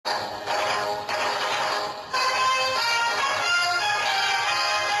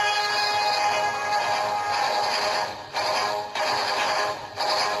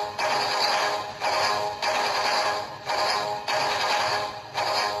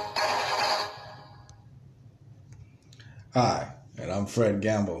I'm Fred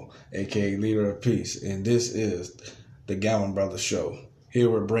Gamble, aka Leader of Peace, and this is the Gamble Brothers Show. Here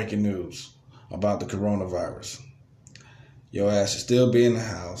with breaking news about the coronavirus. Your ass should still be in the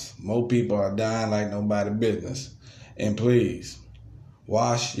house. More people are dying like nobody business. And please,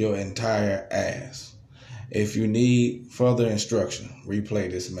 wash your entire ass. If you need further instruction, replay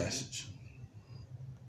this message.